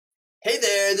Hey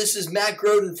there, this is Matt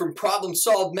Groden from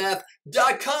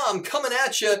ProblemSolvedMath.com coming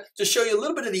at you to show you a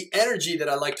little bit of the energy that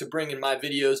I like to bring in my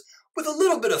videos with a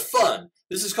little bit of fun.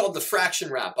 This is called the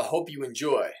fraction rap. I hope you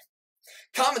enjoy.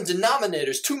 Common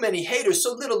denominators, too many haters,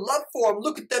 so little love for them.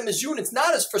 Look at them as units,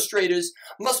 not as frustrators.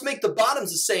 Must make the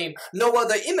bottoms the same, no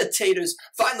other imitators.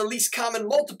 Find the least common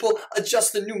multiple,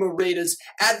 adjust the numerators.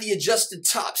 Add the adjusted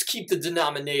tops, keep the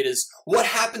denominators. What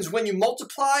happens when you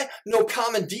multiply? No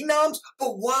common denoms?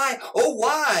 But why? Oh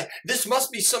why? This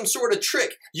must be some sort of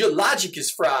trick. Your logic is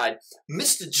fried.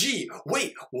 Mr. G,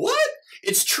 wait, what?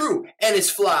 It's true, and it's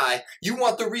fly. You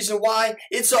want the reason why?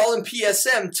 It's all in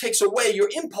PSM, takes away your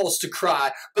impulse to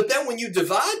cry. But then when you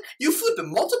divide, you flip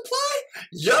and multiply?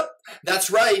 Yup, that's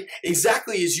right,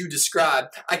 exactly as you described.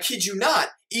 I kid you not,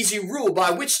 easy rule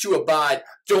by which to abide.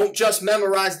 Don't just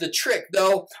memorize the trick,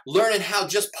 though. Learning how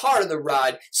just part of the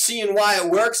ride. Seeing why it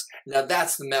works, now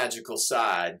that's the magical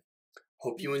side.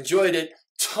 Hope you enjoyed it.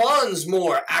 Tons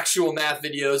more actual math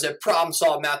videos at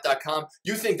ProblemSolvedMath.com.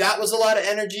 You think that was a lot of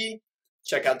energy?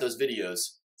 Check out those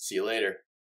videos. See you later.